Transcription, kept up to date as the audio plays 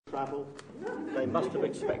Travel. They must have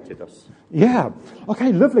expected us. Yeah.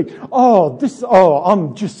 Okay, lovely.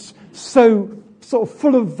 I'm just so sort of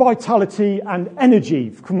full of vitality and energy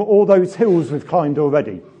from all those hills we've climbed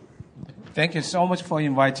already. Thank you so much for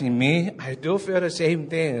inviting me. I do feel the same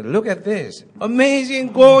thing. Look at this.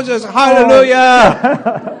 Amazing, gorgeous,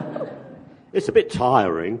 hallelujah. It's a bit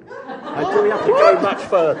tiring. And do we have to go much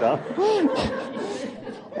further?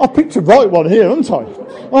 I picked the right one here, haven't I?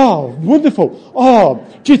 Oh, wonderful.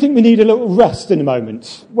 Do you think we need a little rest in a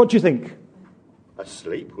moment? What do you think? A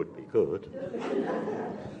sleep would be good.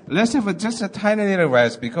 Let's have just a tiny little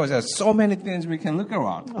rest because there's so many things we can look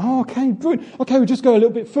around. Oh, okay, brilliant. Okay, we'll just go a little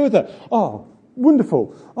bit further. Oh,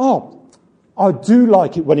 wonderful. Oh, I do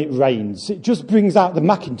like it when it rains. It just brings out the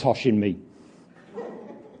Macintosh in me.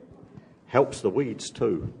 Helps the weeds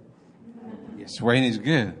too. Yes, rain is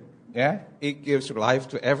good. Yeah, it gives life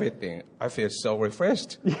to everything. I feel so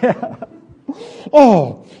refreshed. Yeah.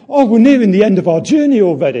 Oh, we're nearing the end of our journey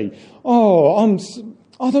already.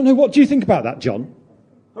 I don't know. What do you think about that, John?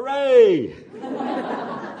 Hooray!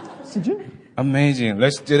 St. John? Amazing.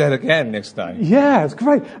 Let's do that again next time. Yeah, it's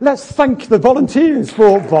great. Let's thank the volunteers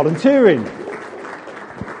for volunteering.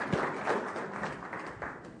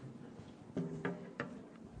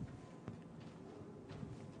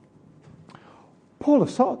 Paul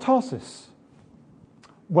of Tarsus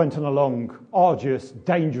went on a long, arduous,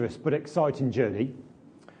 dangerous but exciting journey.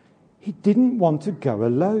 He didn't want to go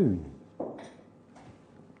alone.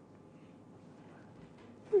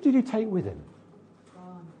 Who did he take with him?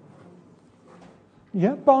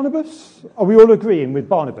 Yeah, Barnabas? Are we all agreeing with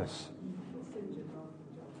Barnabas?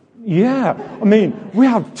 Yeah, I mean, we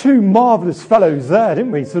have two marvellous fellows there,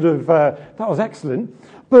 didn't we? That was excellent.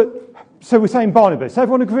 So we're saying Barnabas.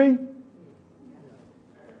 Everyone agree?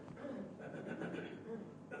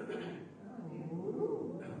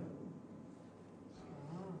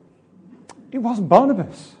 It wasn't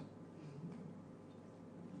Barnabas.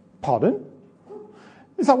 Pardon?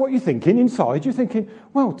 Is that what you're thinking inside? You're thinking,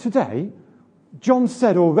 well, today, John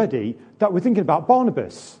said already that we're thinking about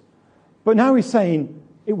Barnabas. But now he's saying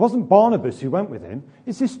it wasn't Barnabas who went with him.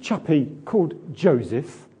 It's this chappie called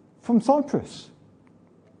Joseph from Cyprus.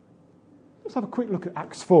 Let's have a quick look at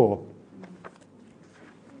Acts 4.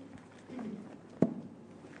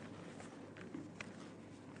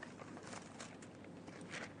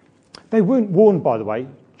 They weren't warned, by the way,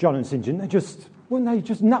 John and St. John. Weren't they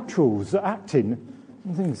just naturals at acting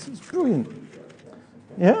and things? It's brilliant.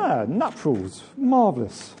 Yeah, naturals.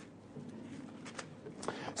 Marvellous.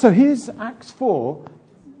 So here's Acts 4,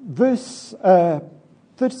 verse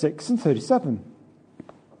 36 and 37.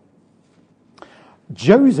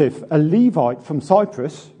 Joseph, a Levite from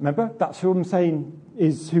Cyprus, remember, that's who I'm saying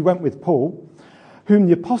is who went with Paul, whom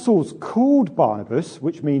the apostles called Barnabas,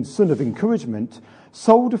 which means son of encouragement,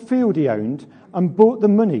 sold a field he owned and bought the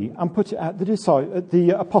money and put it at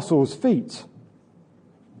the apostles' feet.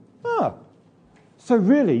 So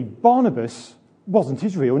really, Barnabas wasn't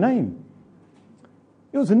his real name.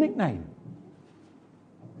 It was a nickname.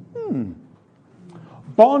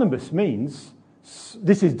 Barnabas means,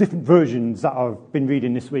 this is different versions that I've been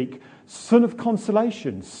reading this week, son of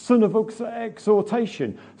consolation, son of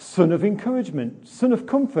exhortation, son of encouragement, son of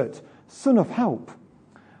comfort, son of help.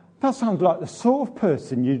 That sounds like the sort of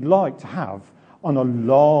person you'd like to have on a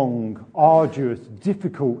long, arduous,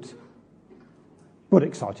 difficult, but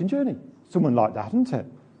exciting journey. Someone like that, isn't it?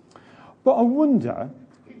 But I wonder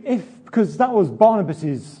if, because that was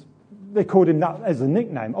Barnabas's, they called him that as a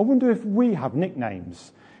nickname, I wonder if we have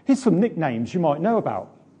nicknames. Here's some nicknames you might know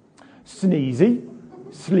about. Sneezy,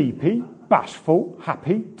 Sleepy, Bashful,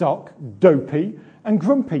 Happy, Doc, Dopey, and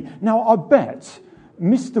Grumpy. Now, I bet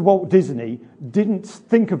Mr. Walt Disney didn't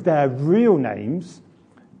think of their real names.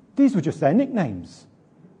 These were just their nicknames.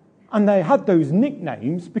 And they had those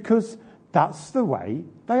nicknames because that's the way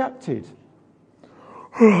they acted.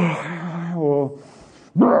 Or,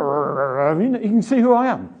 you can see who I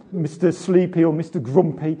am, Mr. Sleepy or Mr.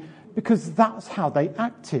 Grumpy, because that's how they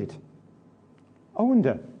acted. I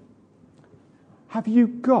wonder, have you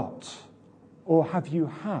got or have you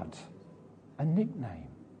had a nickname?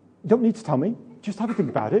 You don't need to tell me. Just have a think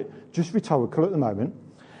about it. Just rhetorical at the moment.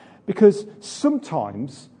 Because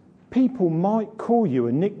sometimes people might call you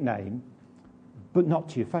a nickname, but not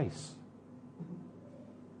to your face.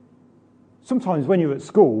 Sometimes when you're at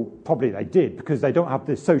school, probably they did, because they don't have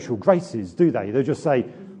the social graces, do they? They'll just say,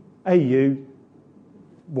 hey, you,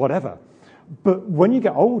 whatever. But when you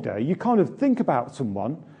get older, you kind of think about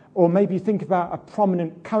someone, or maybe you think about a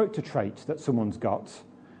prominent character trait that someone's got,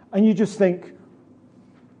 and you just think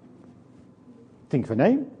of a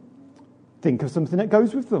name, think of something that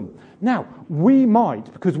goes with them. Now, we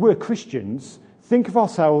might, because we're Christians, think of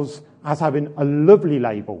ourselves as having a lovely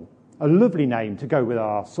label, a lovely name to go with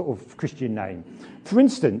our sort of Christian name. For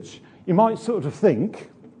instance, you might sort of think,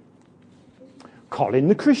 Colin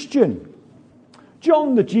the Christian,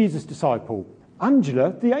 John the Jesus disciple,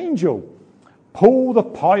 Angela the angel, Paul the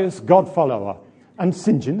pious God follower, and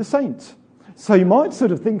St. John the saint. So you might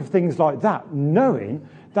sort of think of things like that, knowing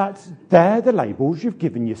that they're the labels you've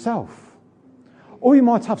given yourself. Or you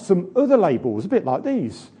might have some other labels, a bit like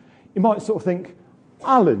these. You might sort of think,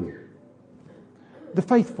 Alan, the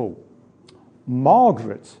faithful,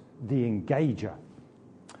 Margaret, the engager,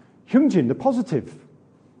 Hyungjin, the positive,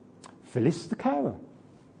 Phyllis, the carer,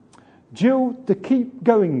 Jill, the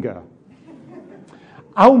keep-goinger,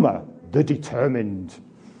 Alma, the determined,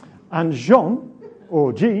 and Jean,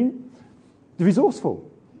 or Jean, the resourceful.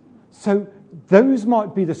 So those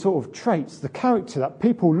might be the sort of traits, the character that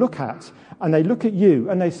people look at, and they look at you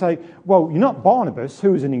and they say, well, you're not Barnabas,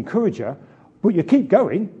 who is an encourager, but you keep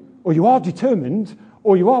going, or you are determined,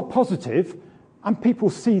 or you are positive, and people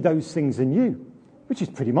see those things in you, which is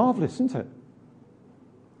pretty marvellous, isn't it?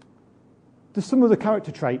 There's some other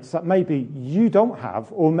character traits that maybe you don't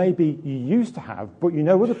have, or maybe you used to have, but you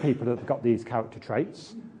know other people that have got these character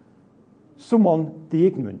traits. Someone, the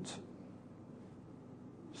ignorant.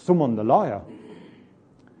 Someone, the liar.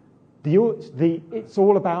 The it's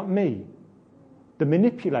all about me. The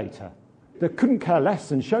manipulator. The couldn't care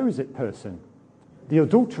less and shows it person. The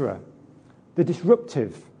adulterer. The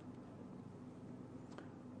disruptive.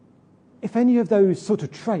 If any of those sort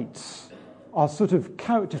of traits are sort of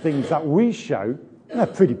character things that we show, they're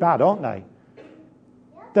pretty bad, aren't they?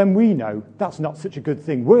 Then we know that's not such a good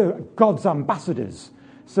thing. We're God's ambassadors.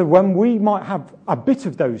 So when we might have a bit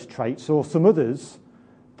of those traits or some others,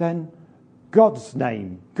 then God's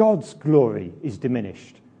name, God's glory is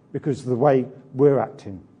diminished because of the way we're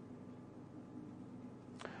acting.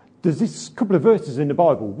 There's this couple of verses in the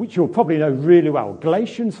Bible, which you'll probably know really well.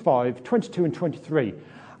 Galatians 5, 22 and 23.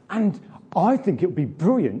 And I think it would be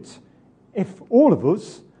brilliant if all of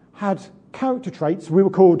us had character traits. We were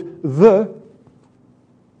called the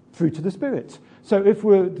fruit of the Spirit. So if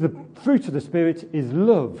the fruit of the Spirit is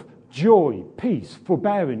love, joy, peace,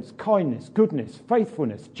 forbearance, kindness, goodness,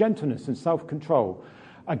 faithfulness, gentleness, and self-control.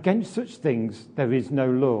 Against such things there is no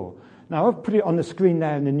law. Now, I've put it on the screen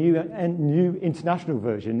there in the New International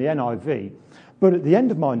Version, the NIV, but at the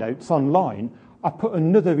end of my notes online, I put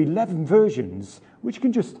another 11 versions, which you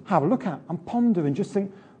can just have a look at and ponder and just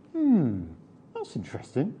think, that's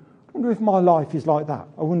interesting. I wonder if my life is like that.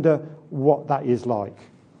 I wonder what that is like.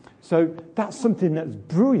 So that's something that's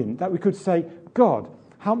brilliant, that we could say, God,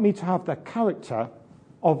 help me to have the character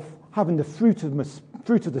of having the fruit of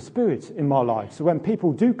the Spirit in my life. So when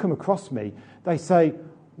people do come across me, they say,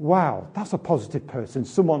 wow, that's a positive person,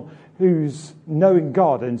 someone who's knowing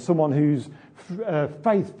God and someone who's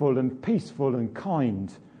faithful and peaceful and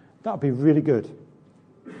kind. That would be really good.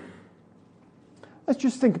 Let's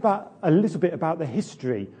just think about a little bit about the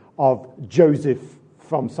history of Joseph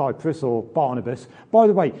from Cyprus, or Barnabas. By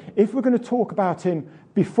the way, if we're going to talk about him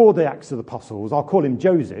before the Acts of the Apostles, I'll call him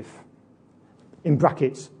Joseph, in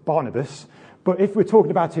brackets, Barnabas. But if we're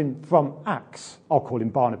talking about him from Acts, I'll call him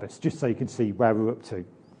Barnabas, just so you can see where we're up to.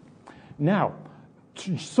 Now,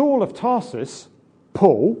 Saul of Tarsus,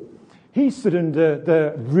 Paul, he stood under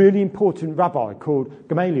the really important rabbi called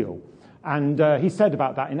Gamaliel. And he said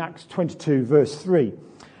about that in Acts 22, verse 3.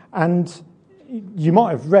 And you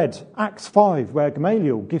might have read Acts 5, where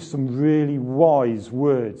Gamaliel gives some really wise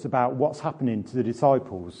words about what's happening to the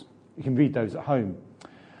disciples. You can read those at home.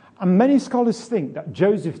 And many scholars think that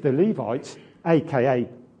Joseph the Levite, a.k.a.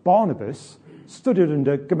 Barnabas, studied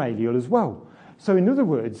under Gamaliel as well. So in other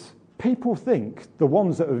words, people think, the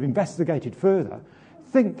ones that have investigated further,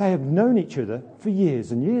 think they have known each other for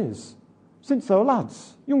years and years. Since they were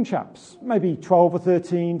lads, young chaps, maybe 12 or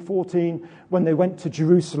 13, 14, when they went to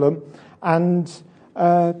Jerusalem and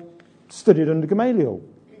studied under Gamaliel.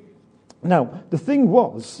 Now, the thing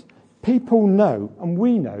was, people know, and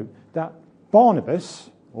we know, that Barnabas,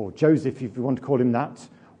 or Joseph if you want to call him that,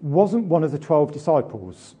 wasn't one of the 12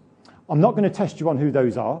 disciples. I'm not going to test you on who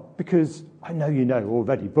those are, because I know you know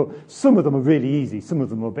already, but some of them are really easy, some of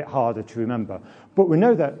them are a bit harder to remember. But we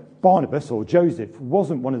know that Barnabas, or Joseph,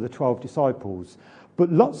 wasn't one of the 12 disciples.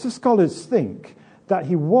 But lots of scholars think that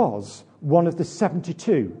he was one of the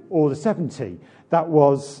 72, or the 70, that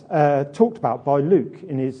was talked about by Luke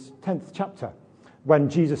in his 10th chapter, when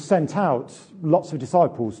Jesus sent out lots of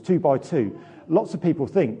disciples, 2 by 2. Lots of people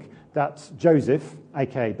think that Joseph,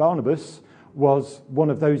 a.k.a. Barnabas, was one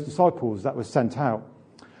of those disciples that was sent out.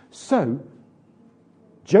 So,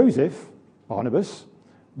 Joseph Barnabas,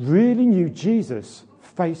 really knew Jesus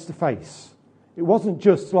face to face. It wasn't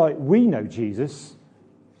just like we know Jesus,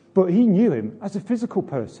 but he knew him as a physical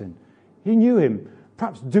person. He knew him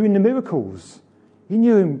perhaps doing the miracles. He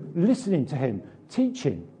knew him listening to him,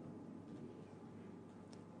 teaching.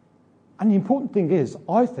 And the important thing is,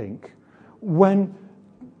 I think, when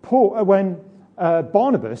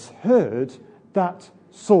Barnabas heard that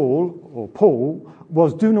Saul, or Paul,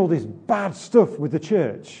 was doing all this bad stuff with the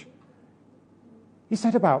church, he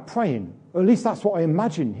set about praying. Or at least that's what I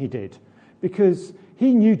imagine he did. Because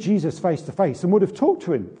he knew Jesus face to face and would have talked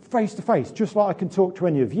to him face to face, just like I can talk to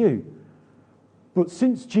any of you. But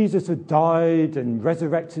since Jesus had died and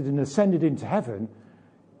resurrected and ascended into heaven,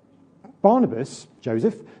 Barnabas,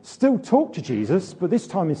 Joseph, still talked to Jesus, but this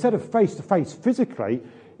time instead of face to face physically,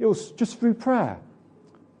 it was just through prayer.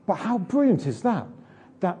 But how brilliant is that?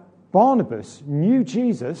 That Barnabas knew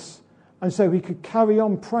Jesus, and so he could carry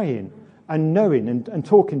on praying and knowing and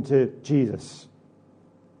talking to Jesus.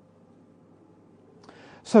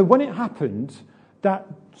 So when it happened that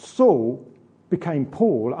Saul became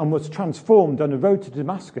Paul and was transformed on the road to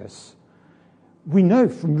Damascus, we know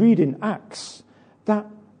from reading Acts that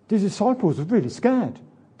the disciples were really scared.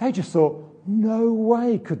 They just thought, no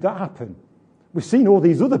way could that happen. We've seen all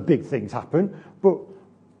these other big things happen, but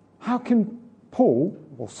how can Paul,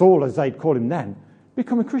 or Saul as they'd call him then,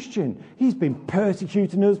 become a Christian? He's been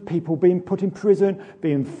persecuting us, people being put in prison,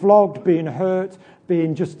 being flogged, being hurt,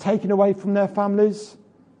 being just taken away from their families.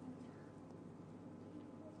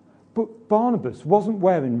 But Barnabas wasn't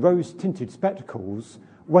wearing rose-tinted spectacles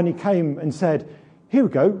when he came and said, here we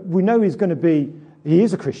go, we know he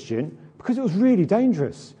is a Christian, because it was really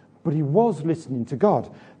dangerous. But he was listening to God.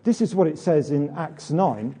 This is what it says in Acts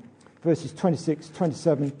 9, verses 26,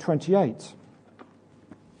 27, 28.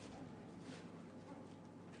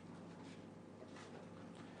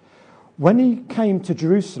 When he came to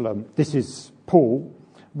Jerusalem, this is Paul,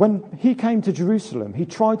 when he came to Jerusalem, he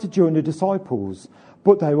tried to join the disciples,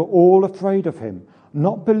 but they were all afraid of him,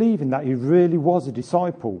 not believing that he really was a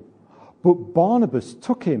disciple. But Barnabas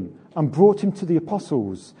took him and brought him to the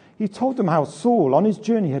apostles. He told them how Saul on his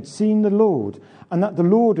journey had seen the Lord, and that the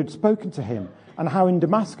Lord had spoken to him, and how in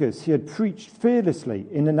Damascus he had preached fearlessly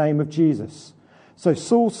in the name of Jesus. So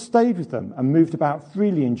Saul stayed with them and moved about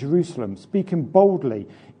freely in Jerusalem, speaking boldly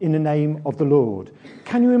in the name of the Lord.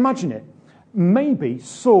 Can you imagine it? Maybe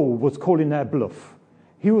Saul was calling their bluff.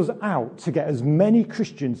 He was out to get as many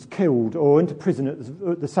Christians killed or into prison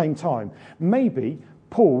at the same time. Maybe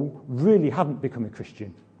Paul really hadn't become a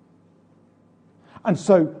Christian. And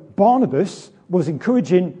so Barnabas was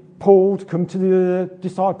encouraging Paul to come to the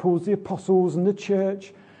disciples, the apostles and the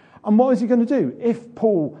church. And what is he going to do? If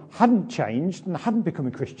Paul hadn't changed and hadn't become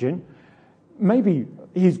a Christian, maybe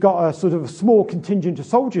he's got a sort of a small contingent of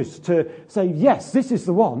soldiers to say, yes, this is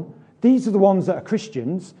the one. These are the ones that are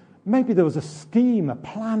Christians. Maybe there was a scheme, a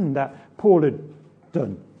plan that Paul had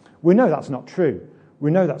done. We know that's not true.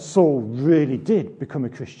 We know that Saul really did become a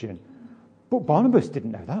Christian. But Barnabas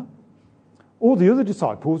didn't know that. All the other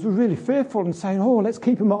disciples were really fearful and saying, oh, let's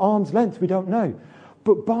keep him at arm's length, we don't know.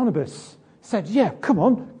 But Barnabas said, yeah,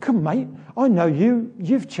 come mate, I know you,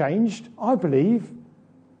 you've changed, I believe.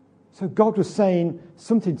 So God was saying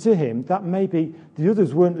something to him that maybe the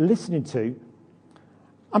others weren't listening to.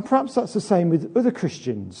 And perhaps that's the same with other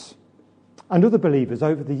Christians and other believers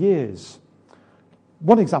over the years.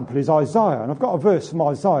 One example is Isaiah, and I've got a verse from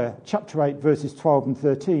Isaiah, chapter 8, verses 12 and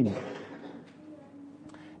 13.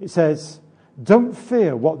 It says, don't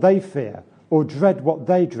fear what they fear, or dread what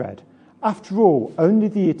they dread. After all, only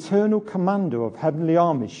the eternal commander of heavenly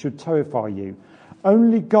armies should terrify you.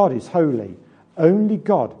 Only God is holy. Only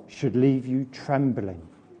God should leave you trembling.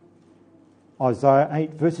 Isaiah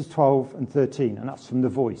 8, verses 12 and 13, and that's from The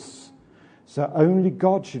Voice. So only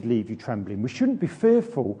God should leave you trembling. We shouldn't be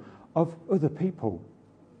fearful of other people.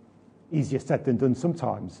 Easier said than done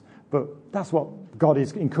sometimes, but that's what God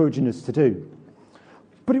is encouraging us to do.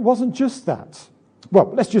 But it wasn't just that.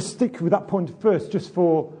 Well, let's just stick with that point first, just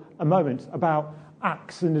for a moment, about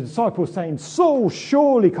Acts and the disciples saying, Saul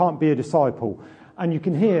surely can't be a disciple. And you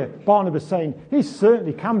can hear Barnabas saying, he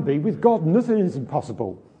certainly can be. With God, nothing is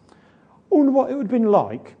impossible. I wonder what it would have been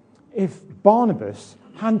like if Barnabas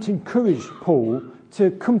hadn't encouraged Paul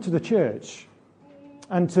to come to the church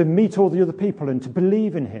and to meet all the other people and to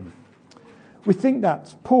believe in him. We think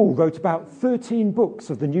that Paul wrote about 13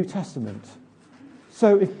 books of the New Testament.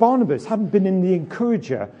 So if Barnabas hadn't been in the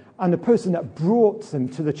encourager and the person that brought them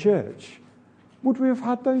to the church, would we have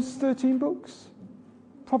had those 13 books?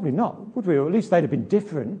 Probably not, would we? Or at least they'd have been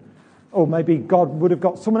different. Or maybe God would have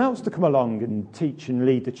got someone else to come along and teach and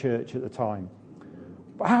lead the church at the time.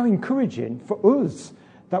 But how encouraging for us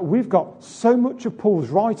that we've got so much of Paul's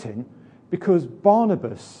writing because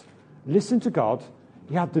Barnabas listened to God,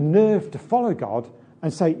 he had the nerve to follow God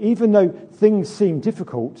and say, even though things seem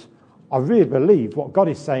difficult, I really believe what God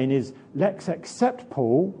is saying is, let's accept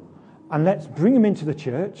Paul and let's bring him into the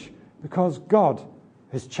church because God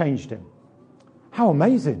has changed him. How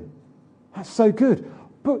amazing. That's so good.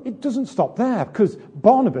 But it doesn't stop there, because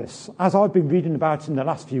Barnabas, as I've been reading about in the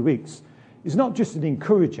last few weeks, is not just an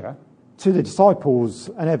encourager to the disciples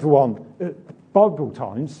and everyone at Bible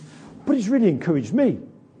times, but he's really encouraged me.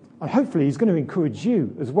 And hopefully he's going to encourage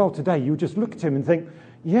you as well today. You'll just look at him and think,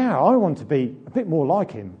 yeah, I want to be a bit more like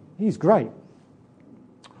him. He's great.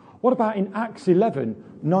 What about in Acts 11,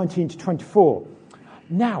 19 to 24?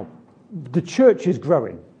 Now, the church is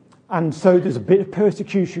growing. And so there's a bit of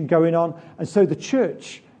persecution going on. And so the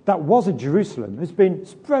church that was in Jerusalem has been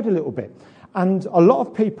spread a little bit. And a lot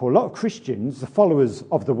of people, a lot of Christians, the followers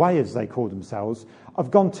of the way as they call themselves,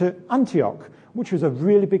 have gone to Antioch, which was a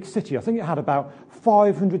really big city. I think it had about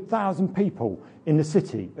 500,000 people in the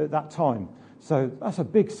city at that time. So that's a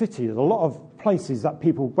big city. There's a lot of places that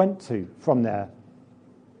people went to from there.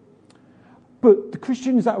 But the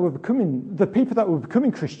Christians that were becoming, the people that were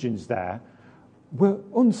becoming Christians there were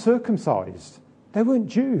uncircumcised. They weren't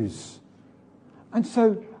Jews. And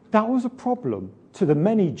so that was a problem to the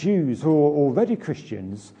many Jews who were already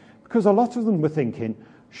Christians, because a lot of them were thinking,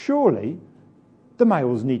 surely the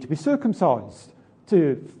males need to be circumcised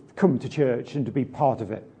to come to church and to be part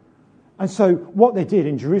of it. And so what they did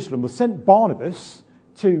in Jerusalem was sent Barnabas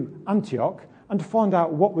to Antioch and to find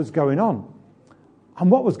out what was going on.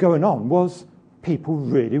 And what was going on was people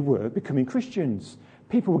really were becoming Christians.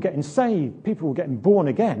 People were getting saved. People were getting born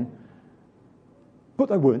again. But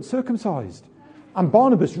they weren't circumcised. And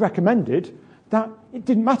Barnabas recommended that it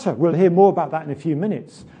didn't matter. We'll hear more about that in a few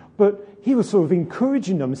minutes. But he was sort of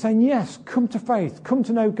encouraging them, saying, yes, come to faith, come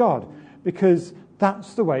to know God, because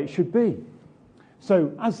that's the way it should be.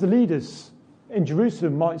 So as the leaders in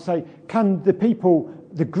Jerusalem might say, can the people,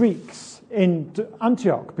 the Greeks in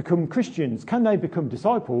Antioch, become Christians? Can they become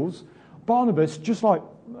disciples? Barnabas, just like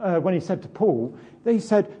when he said to Paul, they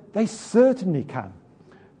said they certainly can.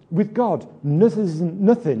 With God,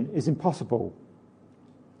 nothing is impossible.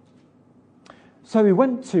 So he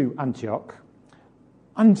went to Antioch,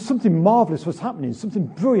 and something marvellous was happening, something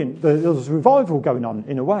brilliant. There was a revival going on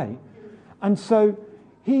in a way. And so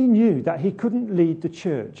he knew that he couldn't lead the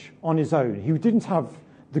church on his own. He didn't have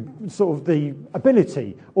the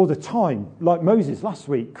ability or the time, like Moses last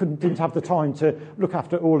week didn't have the time to look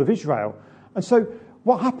after all of Israel. And so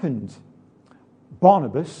what happened?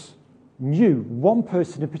 Barnabas knew one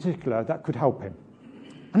person in particular that could help him,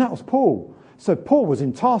 and that was Paul. So Paul was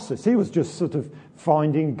in Tarsus. He was just sort of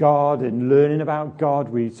finding God and learning about God.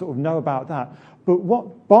 We sort of know about that. But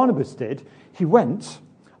what Barnabas did, he went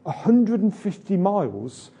 150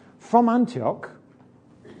 miles from Antioch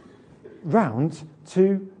round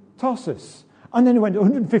to Tarsus. And then he went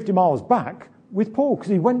 150 miles back with Paul,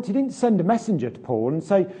 because he didn't send a messenger to Paul and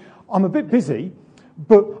say, I'm a bit busy,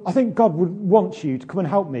 but I think God would want you to come and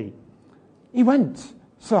help me. He went.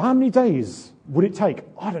 So how many days would it take?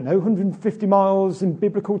 I don't know, 150 miles in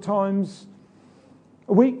biblical times?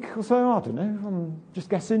 A week or so? I don't know, I'm just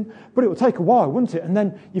guessing. But it will take a while, wouldn't it? And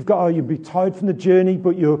then you'll be tired from the journey,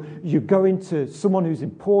 but you're going to someone who's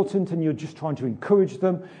important and you're just trying to encourage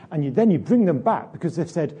them. And then you bring them back because they've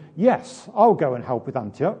said, yes, I'll go and help with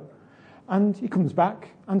Antioch. And he comes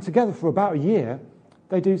back, and together for about a year,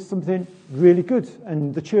 they do something really good,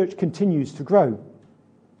 and the church continues to grow.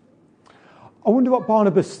 I wonder what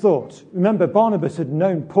Barnabas thought. Remember, Barnabas had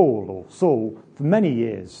known Paul, or Saul, for many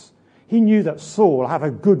years. He knew that Saul had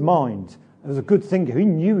a good mind, was a good thinker. He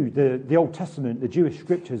knew the Old Testament, the Jewish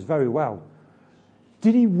scriptures very well.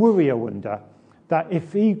 Did he worry, I wonder, that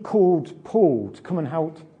if he called Paul to come and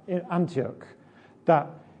help in Antioch, that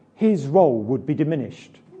his role would be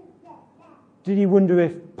diminished? Did he wonder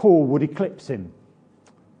if Paul would eclipse him?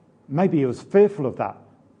 Maybe he was fearful of that.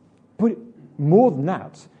 But more than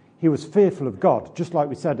that, he was fearful of God, just like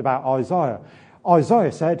we said about Isaiah.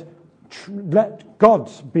 Isaiah said, let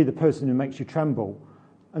God be the person who makes you tremble.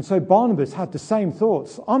 And so Barnabas had the same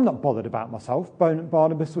thoughts. I'm not bothered about myself.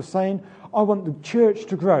 Barnabas was saying, I want the church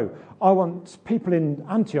to grow. I want people in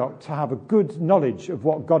Antioch to have a good knowledge of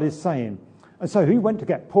what God is saying. And so he went to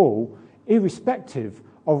get Paul, irrespective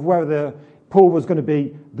of whether Paul was going to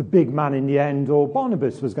be the big man in the end or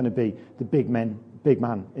Barnabas was going to be the big man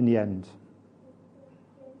in the end.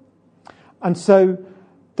 And so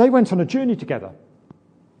they went on a journey together.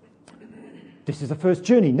 This is the first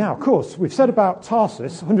journey. Now, of course, we've said about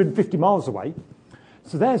Tarsus, 150 miles away.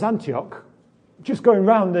 So there's Antioch, just going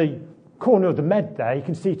round the corner of the Med there, you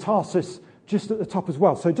can see Tarsus just at the top as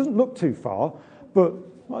well. So it doesn't look too far, but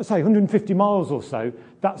like I say, 150 miles or so,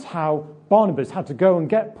 that's how Barnabas had to go and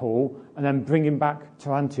get Paul and then bring him back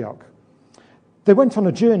to Antioch. They went on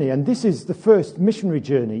a journey, and this is the first missionary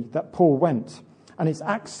journey that Paul went. And it's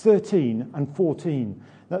Acts 13 and 14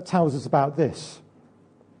 that tells us about this.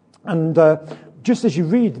 And just as you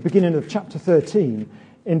read the beginning of chapter 13,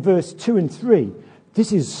 in verse 2 and 3,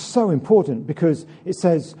 this is so important because it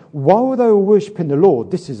says, while they were worshipping the Lord,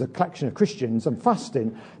 this is a collection of Christians, and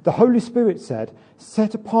fasting, the Holy Spirit said,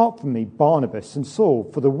 set apart for me Barnabas and Saul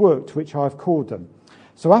for the work to which I have called them.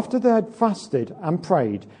 So after they had fasted and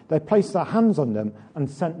prayed, they placed their hands on them and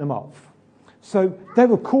sent them off. So they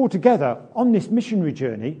were called together on this missionary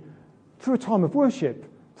journey through a time of worship,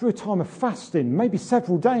 through a time of fasting, maybe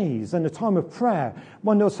several days, and a time of prayer,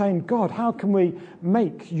 when they were saying, God, how can we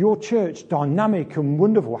make your church dynamic and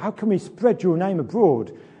wonderful? How can we spread your name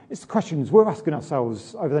abroad? It's the questions we're asking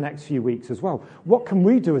ourselves over the next few weeks as well. What can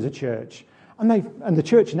we do as a church? And the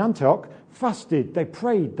church in Antioch fasted, they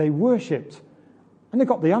prayed, they worshipped, and they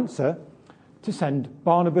got the answer to send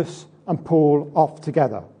Barnabas and Paul off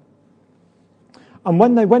together. And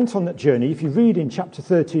when they went on that journey, if you read in chapter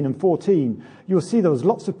 13 and 14, you'll see there was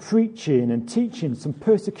lots of preaching and teaching, some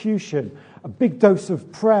persecution, a big dose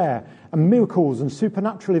of prayer and miracles and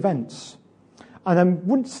supernatural events. And then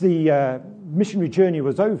once the missionary journey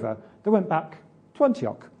was over, they went back to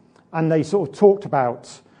Antioch. And they sort of talked about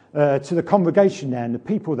to the congregation there and the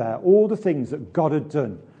people there, all the things that God had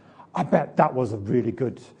done. I bet that was a really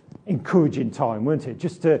good, encouraging time, weren't it?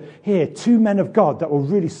 Just to hear two men of God that were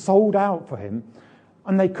really sold out for him.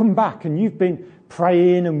 And they come back, and you've been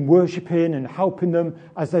praying and worshipping and helping them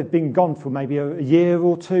as they've been gone for maybe a year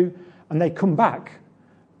or two. And they come back,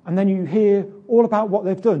 and then you hear all about what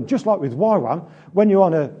they've done. Just like with YWAM, when you're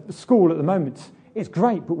on a school at the moment, it's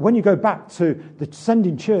great. But when you go back to the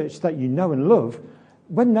sending church that you know and love,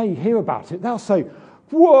 when they hear about it, they'll say,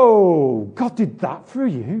 whoa, God did that for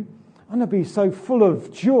you. And they'll be so full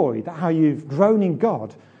of joy that how you've grown in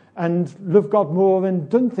God and loved God more and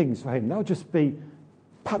done things for him. They'll just be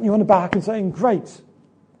patting you on the back and saying, great,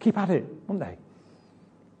 keep at it, won't they?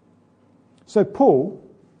 So Paul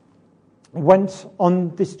went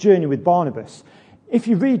on this journey with Barnabas. If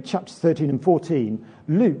you read chapters 13 and 14,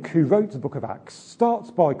 Luke, who wrote the book of Acts,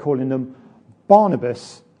 starts by calling them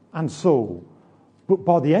Barnabas and Saul. But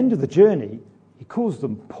by the end of the journey, he calls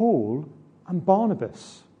them Paul and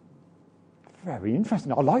Barnabas. Very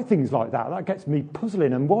interesting. I like things like that. That gets me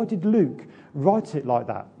puzzling. And why did Luke write it like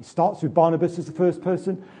that? He starts with Barnabas as the first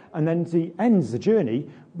person, and then he ends the journey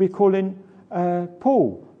by calling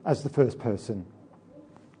Paul as the first person.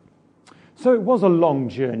 So it was a long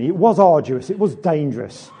journey. It was arduous. It was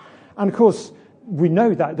dangerous. And of course, we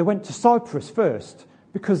know that they went to Cyprus first,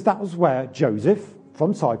 because that was where Joseph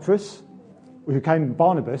from Cyprus, who became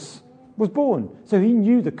Barnabas, was born. So he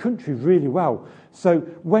knew the country really well. So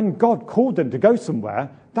when God called them to go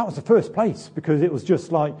somewhere, that was the first place, because it was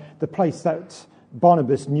just like the place that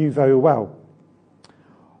Barnabas knew very well.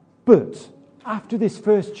 But after this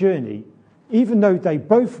first journey, even though they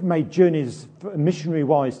both made journeys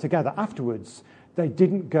missionary-wise together afterwards, they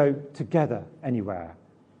didn't go together anywhere.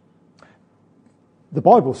 The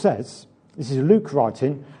Bible says, this is Luke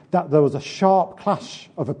writing, that there was a sharp clash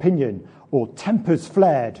of opinion, or tempers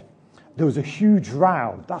flared. There was a huge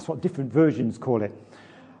row. That's what different versions call it.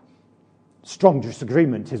 Strong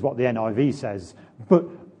disagreement is what the NIV says. But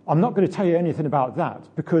I'm not going to tell you anything about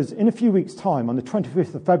that, because in a few weeks' time, on the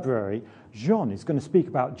 25th of February, John is going to speak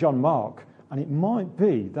about John Mark, and it might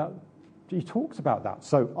be that he talks about that.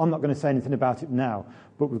 So I'm not going to say anything about it now,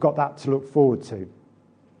 but we've got that to look forward to.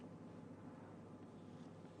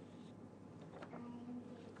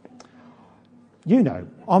 You know,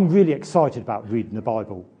 I'm really excited about reading the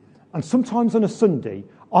Bible. And sometimes on a Sunday,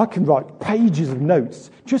 I can write pages of notes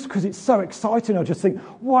just because it's so exciting. I just think,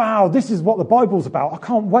 wow, this is what the Bible's about. I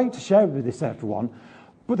can't wait to share with this everyone.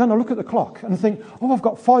 But then I look at the clock and I think, oh, I've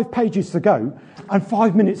got 5 pages to go and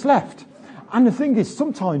 5 minutes left. And the thing is,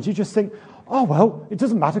 sometimes you just think, oh, well, it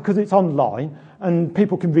doesn't matter because it's online and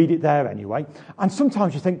people can read it there anyway. And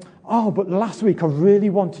sometimes you think, oh, but last week I really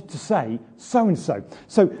wanted to say so-and-so.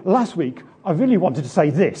 So last week I really wanted to say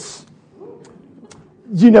this.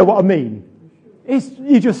 You know what I mean?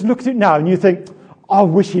 You just look at it now and you think, I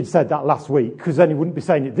wish he'd said that last week, because then he wouldn't be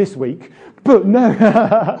saying it this week. But no,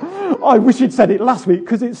 I wish he'd said it last week,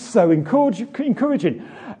 because it's so encouraging.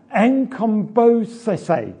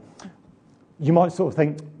 Encombosese. You might sort of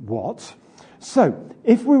think, what? So,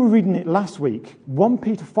 if we were reading it last week, 1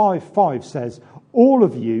 Peter 5:5 says, all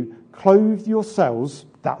of you clothe yourselves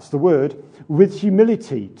that's the word, with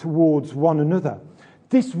humility towards one another.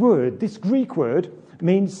 This word, this Greek word,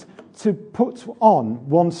 means to put on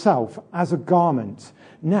oneself as a garment.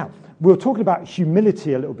 Now, we were talking about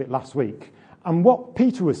humility a little bit last week, and what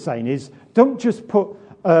Peter was saying is, don't just put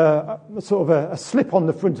a slip on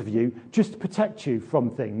the front of you just to protect you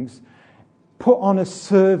from things. Put on a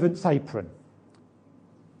servant's apron.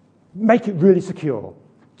 Make it really secure.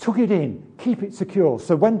 Tuck it in. Keep it secure.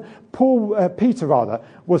 So when Peter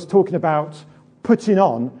was talking about putting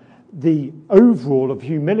on the overall of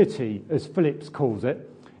humility, as Phillips calls it,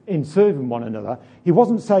 in serving one another, he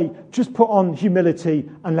wasn't saying just put on humility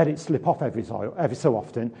and let it slip off every so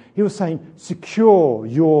often. He was saying secure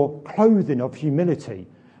your clothing of humility.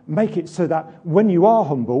 Make it so that when you are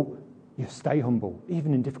humble, you stay humble,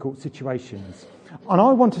 even in difficult situations. And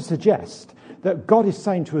I want to suggest that God is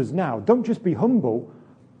saying to us now, don't just be humble,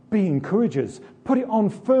 be encouragers. Put it on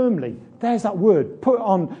firmly. There's that word. Put it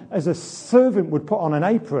on as a servant would put on an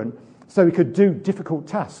apron so he could do difficult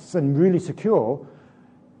tasks and really secure.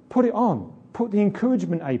 Put it on. Put the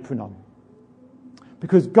encouragement apron on.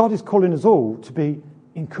 Because God is calling us all to be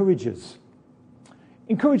encouragers.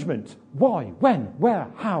 Encouragement. Why? When? Where?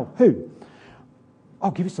 How? Who?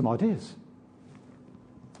 I'll give you some ideas.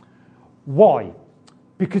 Why?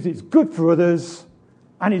 Because it's good for others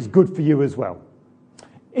and it's good for you as well.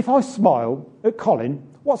 If I smile at Colin,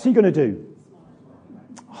 what's he going to do?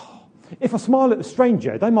 If I smile at a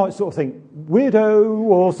stranger, they might sort of think, weirdo,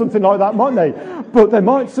 or something like that, mightn't they? But they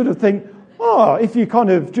might sort of think, if you kind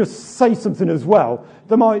of just say something as well,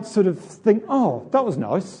 they might sort of think, that was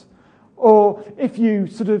nice. Or if you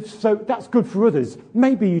so that's good for others.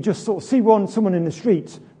 Maybe you just sort of see someone in the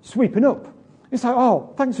street sweeping up. It's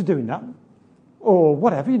like, thanks for doing that. Or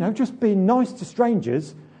whatever, just being nice to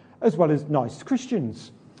strangers as well as nice to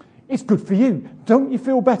Christians. It's good for you. Don't you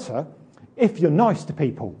feel better if you're nice to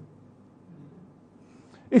people?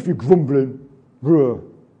 If you're grumbling,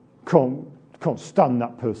 can't stand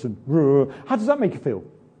that person, how does that make you feel?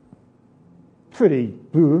 Pretty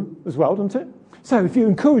as well, doesn't it? So if you're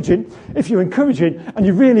encouraging and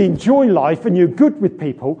you really enjoy life and you're good with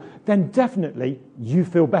people, then definitely you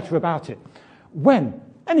feel better about it. When?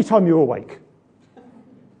 Anytime you're awake.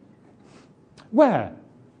 Where?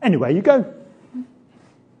 Anywhere you go.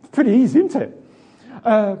 It's pretty easy, isn't it?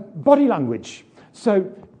 Body language. So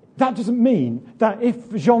that doesn't mean that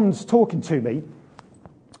if Jean's talking to me,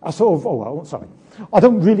 I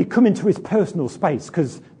don't really come into his personal space,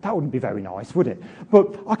 because that wouldn't be very nice, would it?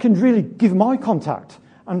 But I can really give my contact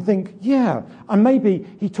and think, and maybe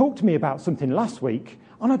he talked to me about something last week,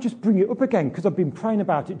 and I just bring it up again because I've been praying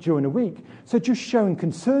about it during the week. So just showing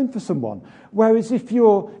concern for someone. Whereas if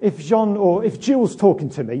Jean or if Jill's talking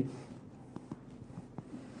to me,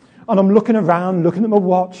 and I'm looking around, looking at my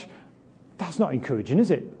watch, that's not encouraging, is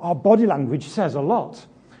it? Our body language says a lot.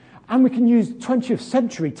 And we can use 20th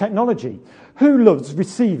century technology. Who loves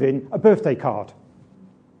receiving a birthday card?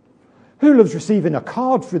 Who loves receiving a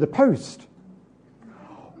card through the post?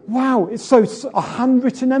 Wow, it's so a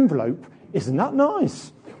handwritten envelope. Isn't that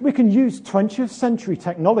nice? We can use 20th century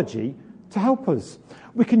technology to help us.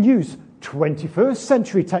 We can use 21st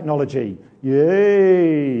century technology.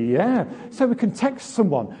 Yay, yeah. So we can text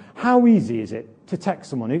someone. How easy is it to text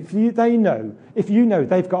someone? If you know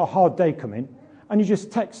they've got a hard day coming, and you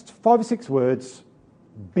just text 5 or 6 words,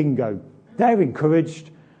 bingo. They're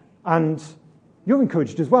encouraged, and you're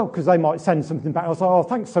encouraged as well, because they might send something back. I'll say,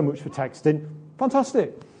 thanks so much for texting.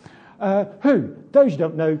 Fantastic. Who? Those you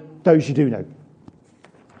don't know, those you do know.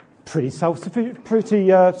 Pretty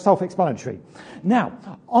self-explanatory. Now,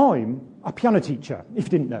 I'm a piano teacher, if you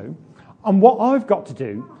didn't know, and what I've got to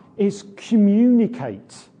do is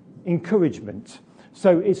communicate encouragement.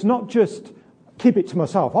 So it's not just keep it to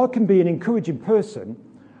myself. I can be an encouraging person,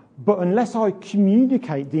 but unless I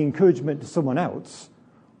communicate the encouragement to someone else,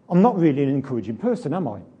 I'm not really an encouraging person, am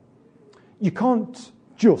I? You can't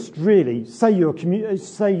just really say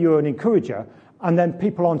you're an encourager and then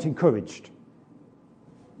people aren't encouraged.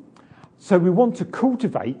 So we want to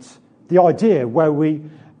cultivate the idea where we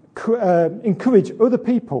encourage other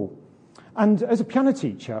people. And as a piano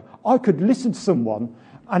teacher, I could listen to someone,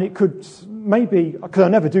 and it could maybe, because I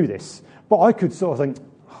never do this, but I could sort of think,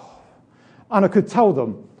 and I could tell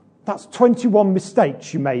them, that's 21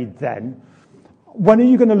 mistakes you made then. When are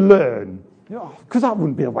you going to learn? Because that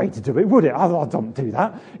wouldn't be a way to do it, would it? I don't do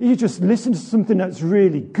that. You just listen to something that's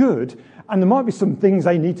really good, and there might be some things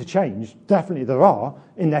they need to change. Definitely there are,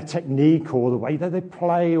 in their technique or the way that they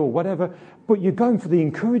play or whatever. But you're going for the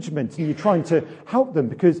encouragement, and you're trying to help them,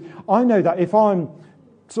 because I know that if I'm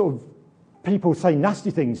sort of people say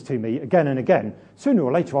nasty things to me again and again, sooner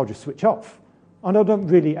or later I'll just switch off. and I don't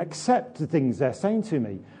really accept the things they're saying to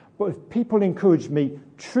me. But if people encourage me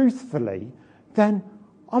truthfully, then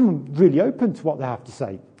I'm really open to what they have to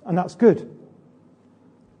say, and that's good.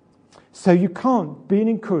 So you can't be an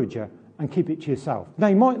encourager and keep it to yourself. Now,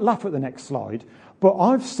 you might laugh at the next slide, but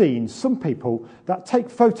I've seen some people that take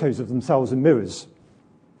photos of themselves in mirrors.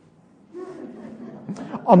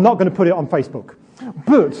 I'm not going to put it on Facebook.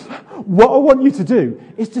 But what I want you to do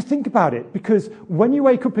is to think about it, because when you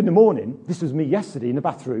wake up in the morning, this was me yesterday in the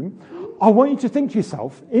bathroom, I want you to think to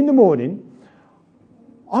yourself, in the morning,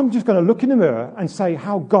 I'm just going to look in the mirror and say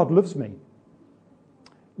how God loves me.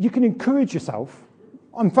 You can encourage yourself.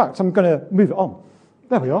 In fact, I'm going to move it on.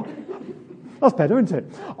 There we are. That's better, isn't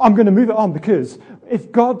it? I'm going to move it on, because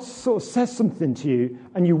if God sort of says something to you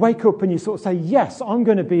and you wake up and you sort of say, yes, I'm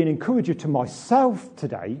going to be an encourager to myself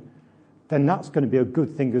today, then that's going to be a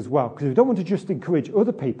good thing as well. Because we don't want to just encourage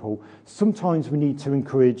other people. Sometimes we need to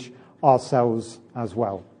encourage ourselves as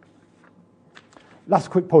well. Last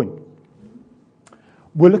quick point.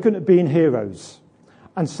 We're looking at being heroes.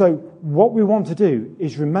 And so what we want to do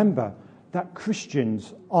is remember that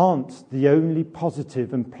Christians aren't the only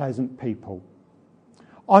positive and pleasant people.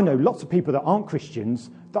 I know lots of people that aren't Christians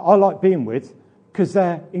that I like being with because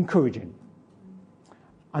they're encouraging.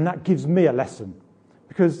 And that gives me a lesson.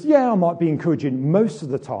 Because, yeah, I might be encouraging most of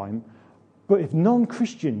the time, but if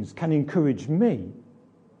non-Christians can encourage me,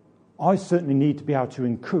 I certainly need to be able to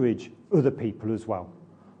encourage other people as well.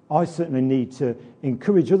 I certainly need to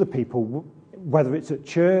encourage other people, whether it's at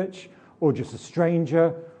church or just a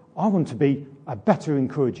stranger. I want to be a better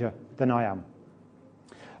encourager than I am.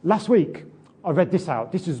 Last week, I read this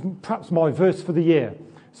out. This is perhaps my verse for the year.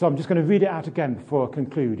 So I'm just going to read it out again before I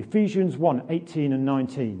conclude. Ephesians 1:18 and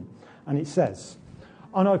 19. And it says,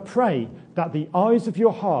 "And I pray that the eyes of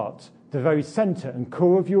your heart, the very centre and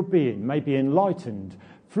core of your being, may be enlightened,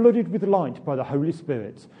 flooded with light by the Holy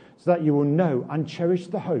Spirit, so that you will know and cherish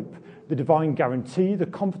the hope, the divine guarantee, the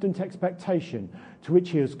confident expectation to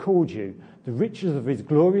which he has called you, the riches of his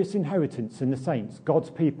glorious inheritance in the saints,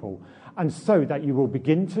 God's people, and so that you will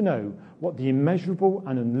begin to know what the immeasurable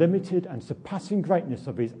and unlimited and surpassing greatness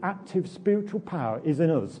of his active spiritual power is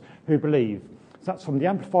in us who believe." So that's from the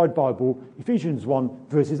Amplified Bible, Ephesians 1,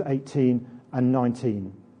 verses 18 and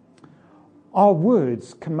 19. Our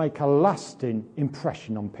words can make a lasting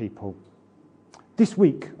impression on people. This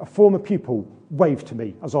week, a former pupil waved to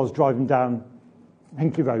me as I was driving down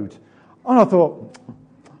Hinkley Road. And I thought,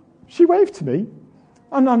 she waved to me.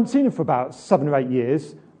 And I hadn't seen her for about 7 or 8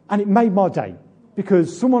 years. And it made my day.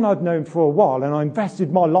 Because someone I'd known for a while and I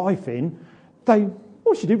invested my life in,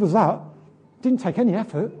 all she did was that. Didn't take any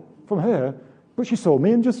effort from her. But she saw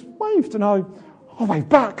me and just waved. And I waved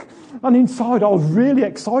back. And inside I was really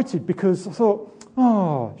excited because I thought,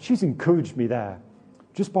 oh, she's encouraged me there.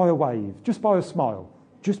 Just by a wave, just by a smile,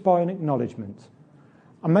 just by an acknowledgement.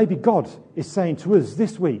 And maybe God is saying to us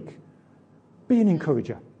this week, be an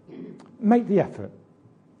encourager. Make the effort.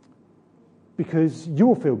 Because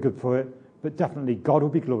you'll feel good for it, but definitely God will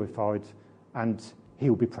be glorified and he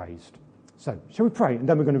will be praised. So, shall we pray? And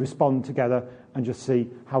then we're going to respond together and just see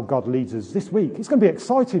how God leads us this week. It's going to be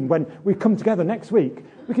exciting when we come together next week.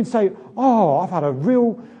 We can say, oh, I've had a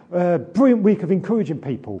real brilliant week of encouraging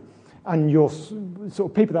people. And your sort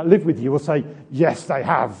of people that live with you will say, yes, they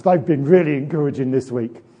have. They've been really encouraging this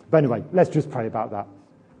week. But anyway, let's just pray about that.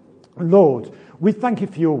 Lord, we thank you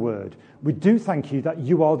for your word. We do thank you that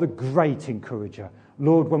you are the great encourager.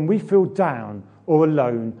 Lord, when we feel down or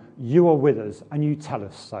alone, you are with us and you tell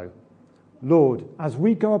us so. Lord, as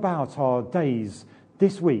we go about our days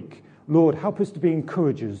this week, Lord, help us to be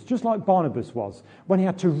encouragers, just like Barnabas was, when he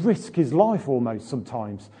had to risk his life almost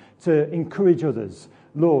sometimes to encourage others.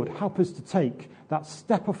 Lord, help us to take that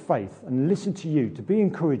step of faith and listen to you, to be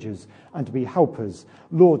encouragers and to be helpers.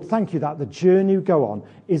 Lord, thank you that the journey we go on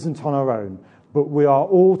isn't on our own, but we are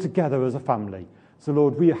all together as a family. So,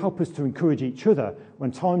 Lord, will you help us to encourage each other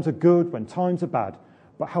when times are good, when times are bad,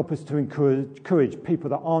 but help us to encourage people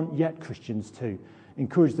that aren't yet Christians too.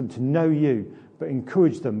 Encourage them to know you, but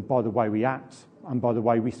encourage them by the way we act and by the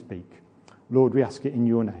way we speak. Lord, we ask it in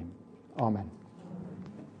your name. Amen.